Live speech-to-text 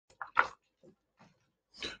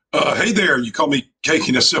Hey there, you call me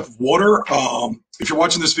taking a sip of water. If you're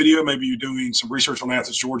watching this video, maybe you're doing some research on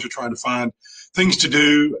Athens, Georgia, trying to find things to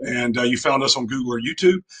do, and you found us on Google or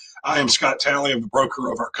YouTube. I am Scott Talley. I'm the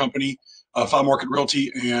broker of our company, Five Market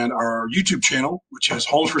Realty, and our YouTube channel, which is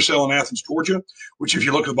Homes for Sale in Athens, Georgia, which if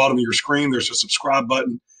you look at the bottom of your screen, there's a subscribe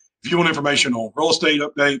button. If you want information on real estate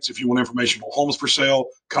updates, if you want information on homes for sale,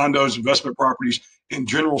 condos, investment properties, and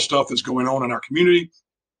general stuff that's going on in our community,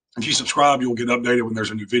 if you subscribe, you'll get updated when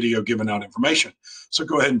there's a new video giving out information. So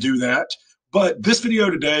go ahead and do that. But this video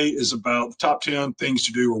today is about the top 10 things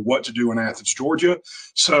to do or what to do in Athens, Georgia.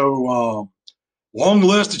 So long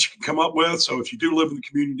list that you can come up with. So if you do live in the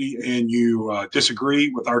community and you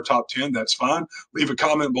disagree with our top 10, that's fine. Leave a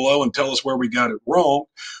comment below and tell us where we got it wrong.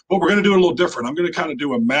 But we're going to do it a little different. I'm going to kind of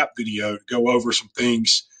do a map video to go over some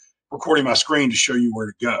things, recording my screen to show you where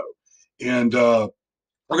to go. And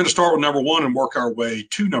we're going to start with number 1 and work our way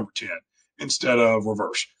to number 10 instead of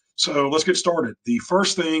reverse. So let's get started. The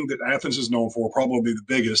first thing that Athens is known for, probably the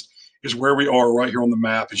biggest, is where we are right here on the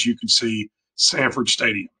map. As you can see, Sanford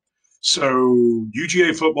Stadium. So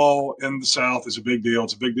UGA football in the South is a big deal.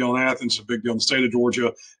 It's a big deal in Athens. It's a big deal in the state of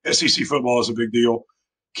Georgia. SEC football is a big deal.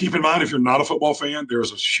 Keep in mind, if you're not a football fan,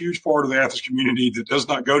 there's a huge part of the Athens community that does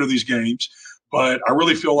not go to these games. But I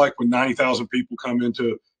really feel like when 90,000 people come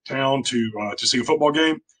into town to see a football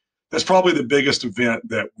game, that's probably the biggest event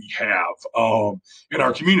that we have in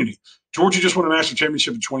our community. Georgia just won a national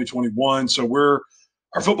championship in 2021, so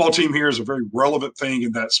our football team here is a very relevant thing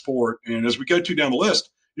in that sport. And as we go down the list,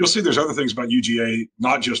 you'll see there's other things about UGA,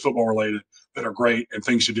 not just football related, that are great and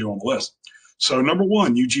things to do on the list. So number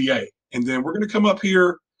 1, UGA. And then we're going to come up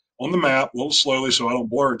here on the map a little slowly so I don't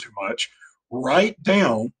blur it too much. Right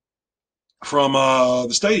down from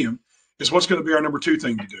the stadium is what's going to be our number 2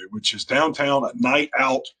 thing to do, which is downtown, a night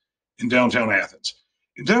out in downtown Athens.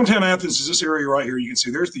 In downtown Athens is this area right here. You can see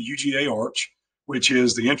there's the UGA Arch, which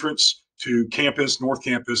is the entrance to campus, North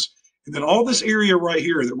Campus. And then all this area right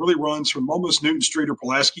here that really runs from almost Newton Street or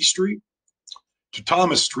Pulaski Street to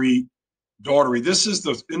Thomas Street, Daughtery. This is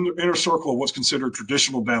the inner circle of what's considered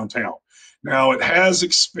traditional downtown. Now, it has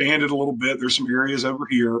expanded a little bit. There's some areas over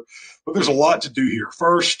here, but there's a lot to do here.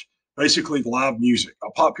 First, basically live music.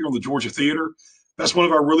 I'll pop here on the Georgia Theater. That's one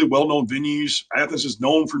of our really well-known venues. Athens is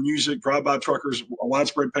known for music, drive-by truckers,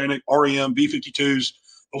 Widespread Panic, REM, B-52s,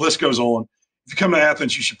 the list goes on. If you come to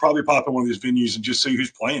Athens, you should probably pop in one of these venues and just see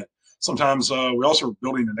who's playing. Sometimes we also are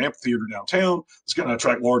building an amphitheater downtown. It's going to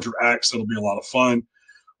attract larger acts. That'll be a lot of fun.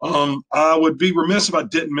 I would be remiss if I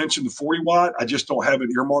didn't mention the 40 Watt. I just don't have it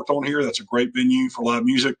earmarked on here. That's a great venue for live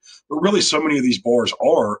music. But really, so many of these bars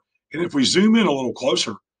are. And if we zoom in a little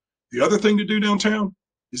closer, the other thing to do downtown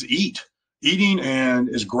is eat. Eating and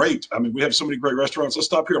is great. I mean, we have so many great restaurants. Let's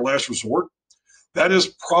stop here at Last Resort. That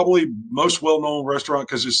is probably most well-known restaurant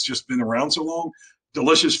because it's just been around so long.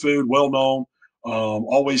 Delicious food, well-known.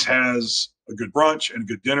 Always has a good brunch and a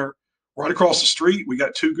good dinner. Right across the street, we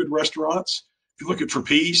got 2 good restaurants. If you look at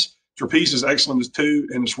Trapeze, Trapeze is excellent as 2,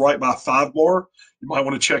 and it's right by 5 Bar. You might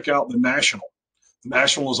want to check out the National. The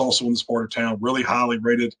National is also in this part of town, really highly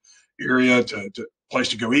rated area to place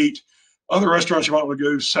to go eat. Other restaurants you might want to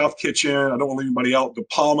go, South Kitchen. I don't want to leave anybody out. De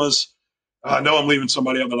Palmas. I know I'm leaving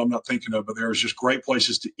somebody out that I'm not thinking of, but there's just great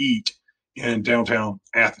places to eat in downtown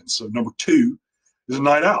Athens. So number 2 is a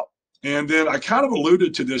night out. And then I kind of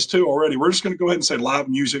alluded to this too already. We're just going to go ahead and say live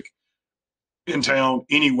music in town,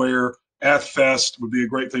 anywhere. AthFest would be a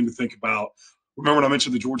great thing to think about. Remember when I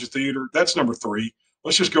mentioned the Georgia Theater? That's number 3.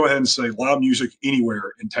 Let's just go ahead and say live music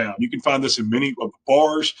anywhere in town. You can find this in many of the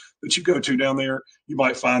bars that you go to down there. You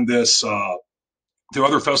might find this through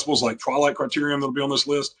other festivals like Twilight Criterion that'll be on this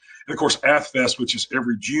list. And, of course, AthFest, which is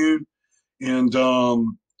every June. And,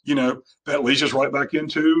 that leads us right back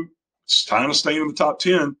into it's time to stay in the top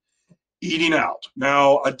 10, eating out.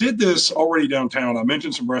 Now, I did this already downtown. I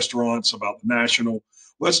mentioned some restaurants about the National.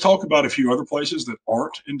 Let's talk about a few other places that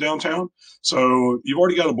aren't in downtown. So you've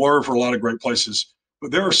already got a blur for a lot of great places.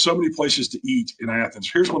 But there are so many places to eat in Athens.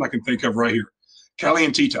 Here's one I can think of right here.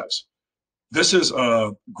 Calientitos. This is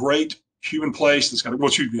a great Cuban place that's got,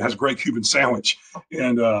 has a great Cuban sandwich.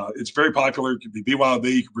 And it's very popular. It could be BYOB.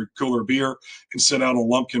 You can bring a cooler of beer and sit out on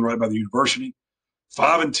Lumpkin right by the university.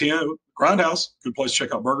 5 and 10, Grindhouse, good place to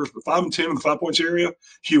check out burgers. But 5 and 10 in the 5 Points area.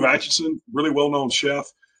 Hugh Atchison, really well-known chef.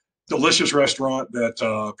 Delicious restaurant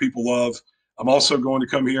that people love. I'm also going to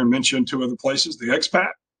come here and mention 2 other places. The Expat.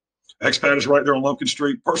 Expat is right there on Lumpkin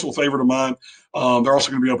Street. Personal favorite of mine. They're also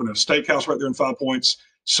going to be opening a steakhouse right there in 5 Points.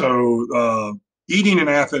 So eating in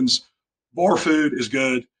Athens, bar food is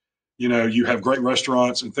good. You have great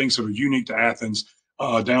restaurants and things that are unique to Athens.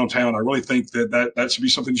 downtown. I really think that should be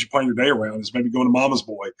something you should plan your day around, is maybe going to Mama's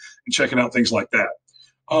Boy and checking out things like that.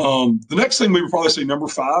 The next thing we would probably say, number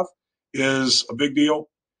 5, is a big deal.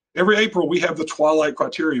 Every April, we have the Twilight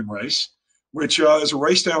Criterium race, which is a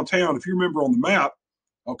race downtown. If you remember on the map,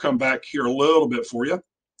 I'll come back here a little bit for you.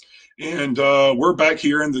 And we're back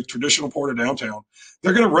here in the traditional part of downtown.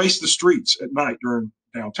 They're going to race the streets at night during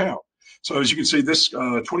downtown. So as you can see, this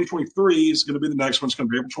 2023 is going to be the next one. It's going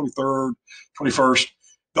to be April 23rd, 21st.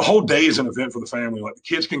 The whole day is an event for the family. Like, the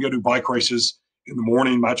kids can go do bike races in the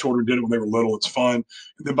morning. My children did it when they were little. It's fun. And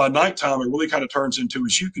then by nighttime, it really kind of turns into,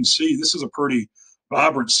 as you can see, this is a pretty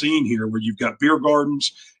vibrant scene here where you've got beer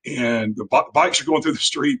gardens and the bikes are going through the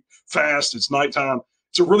street fast. It's nighttime.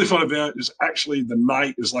 It's a really fun event. It's actually, the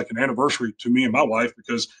night is like an anniversary to me and my wife,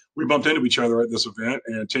 because we bumped into each other at this event,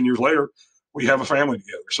 and 10 years later, we have a family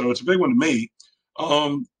together. So it's a big one to me.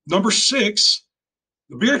 Number 6,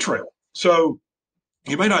 the beer trail. So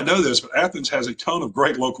you may not know this, but Athens has a ton of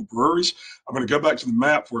great local breweries. I'm going to go back to the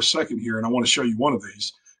map for a second here, and I want to show you one of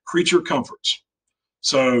these, Creature Comforts.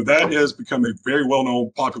 So that has become a very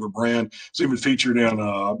well-known, popular brand. It's even featured in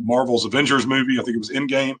Marvel's Avengers movie. I think it was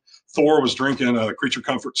Endgame. Thor was drinking Creature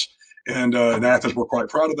Comforts, and in Athens, we're quite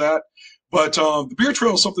proud of that. But the beer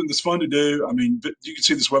trail is something that's fun to do. I mean, you can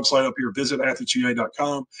see this website up here, visit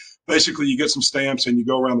athensga.com. Basically, you get some stamps and you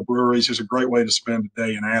go around the breweries. It's a great way to spend a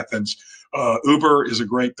day in Athens. Uber is a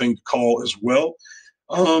great thing to call as well.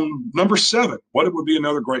 Number 7, what would be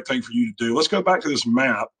another great thing for you to do? Let's go back to this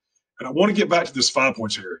map. And I want to get back to this 5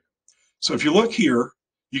 Points area. So if you look here,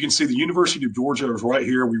 you can see the University of Georgia is right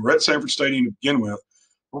here. We were at Sanford Stadium to begin with.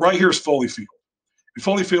 But right here is Foley Field. And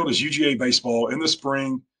Foley Field is UGA baseball. In the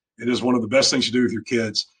spring, it is one of the best things to do with your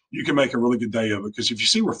kids. You can make a really good day of it, because if you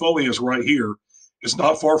see where Foley is right here, it's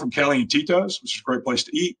not far from Callie and Tito's, which is a great place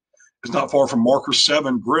to eat. It's not far from Marker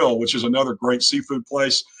 7 Grill, which is another great seafood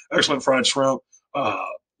place. Excellent fried shrimp.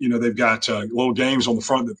 They've got little games on the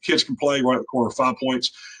front that the kids can play right at the corner of 5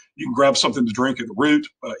 Points. You can grab something to drink at the Root,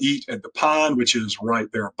 eat at the Pine, which is right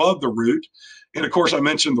there above the Root. And, of course, I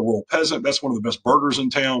mentioned the Royal Peasant. That's one of the best burgers in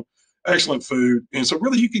town. Excellent food. And so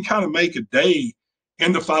really you can kind of make a day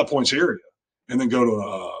in the 5 Points area and then go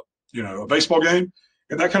to a baseball game.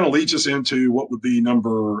 And that kind of leads us into what would be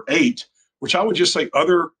number 8, which I would just say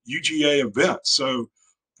other UGA events. So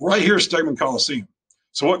right here is Stegman Coliseum.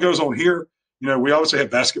 So what goes on here? We obviously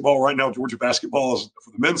have basketball right now. Georgia basketball is,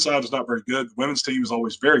 for the men's side, is not very good. The women's team is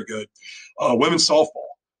always very good. Women's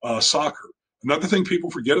softball, soccer. Another thing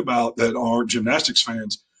people forget about that are gymnastics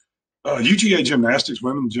fans, UGA gymnastics,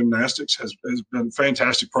 women's gymnastics has been a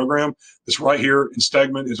fantastic program. This right here in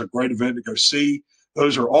Stegman is a great event to go see.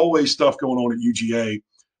 Those are always stuff going on at UGA.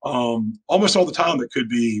 Almost all the time that could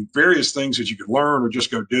be various things that you could learn or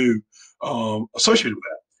just go do associated with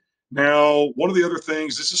that. Now, one of the other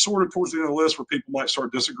things, this is sort of towards the end of the list where people might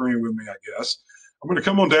start disagreeing with me, I guess. I'm going to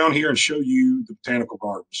come on down here and show you the Botanical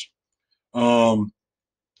Gardens.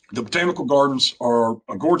 The Botanical Gardens are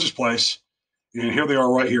a gorgeous place, and here they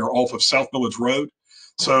are right here off of South Village Road.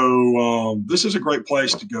 So this is a great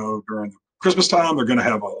place to go during Christmas time. They're going to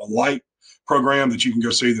have a light program that you can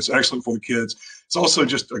go see that's excellent for the kids. It's also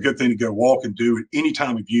just a good thing to go walk and do at any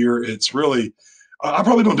time of year. It's really I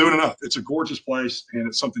probably don't do it enough. It's a gorgeous place, and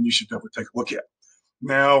it's something you should definitely take a look at.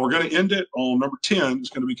 Now, we're going to end it on number 10. It's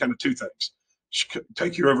going to be kind of 2 things.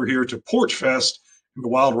 Take you over here to Porch Fest and the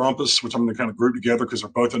Wild Rumpus, which I'm going to kind of group together because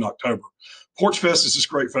they're both in October. Porch Fest is this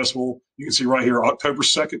great festival. You can see right here, October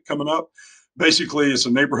 2nd coming up. Basically, it's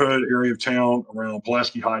a neighborhood area of town around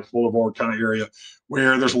Pulaski Heights Boulevard kind of area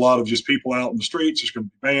where there's a lot of just people out in the streets. There's going to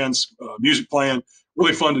be bands, music playing,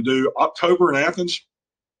 really fun to do. October in Athens,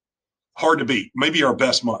 hard to beat. Maybe our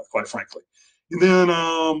best month, quite frankly. And then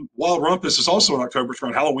Wild Rumpus is also in October. It's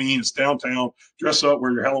around Halloween. It's downtown. Dress up,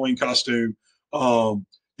 wear your Halloween costume.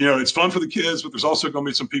 It's fun for the kids, but there's also going to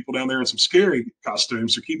be some people down there in some scary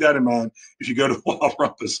costumes. So keep that in mind if you go to Wild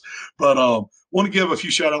Rumpus. But want to give a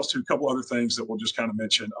few shout outs to a couple other things that we'll just kind of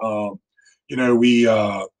mention. I'll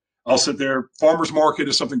sit there. Farmers Market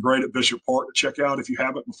is something great at Bishop Park to check out if you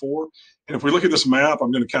haven't before. And if we look at this map,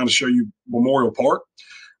 I'm going to kind of show you Memorial Park.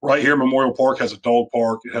 Right here, Memorial Park has a dog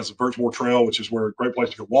park. It has a Birchmore Trail, which is where a great place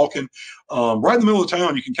to go walking. Right in the middle of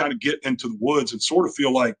town, you can kind of get into the woods and sort of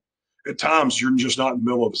feel like at times you're just not in the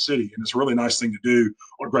middle of a city. And it's a really nice thing to do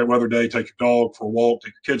on a great weather day. Take your dog for a walk,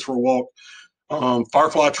 take your kids for a walk.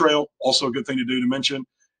 Firefly Trail, also a good thing to do to mention.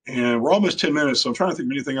 And we're almost 10 minutes, so I'm trying to think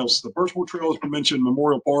of anything else. The Birchmore Trail has been mentioned,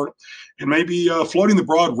 Memorial Park, and maybe floating the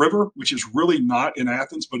Broad River, which is really not in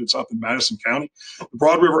Athens, but it's up in Madison County. The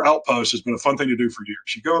Broad River Outpost has been a fun thing to do for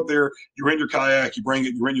years. You go up there, you rent your kayak, you bring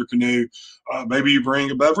it, you rent your canoe, maybe you bring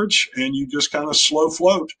a beverage, and you just kind of slow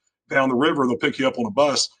float down the river. They'll pick you up on a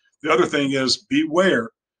bus. The other thing is beware,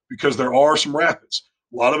 because there are some rapids.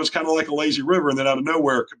 A lot of it's kind of like a lazy river, and then out of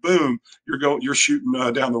nowhere, kaboom, you're shooting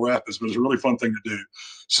down the rapids. But it's a really fun thing to do.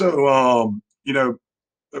 So,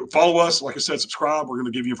 follow us. Like I said, subscribe. We're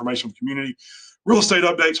going to give you information on the community, real estate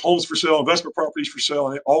updates, homes for sale, investment properties for sale,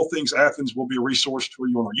 and all things Athens will be a resource for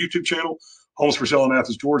you on our YouTube channel, Homes for Sale in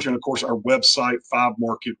Athens, Georgia, and of course our website,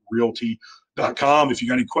 5marketrealty.com. If you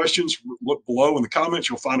got any questions, look below in the comments.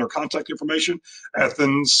 You'll find our contact information,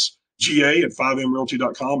 Athens GA at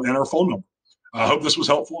 5mrealty.com, and our phone number. I hope this was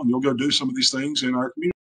helpful, and you'll go do some of these things in our community.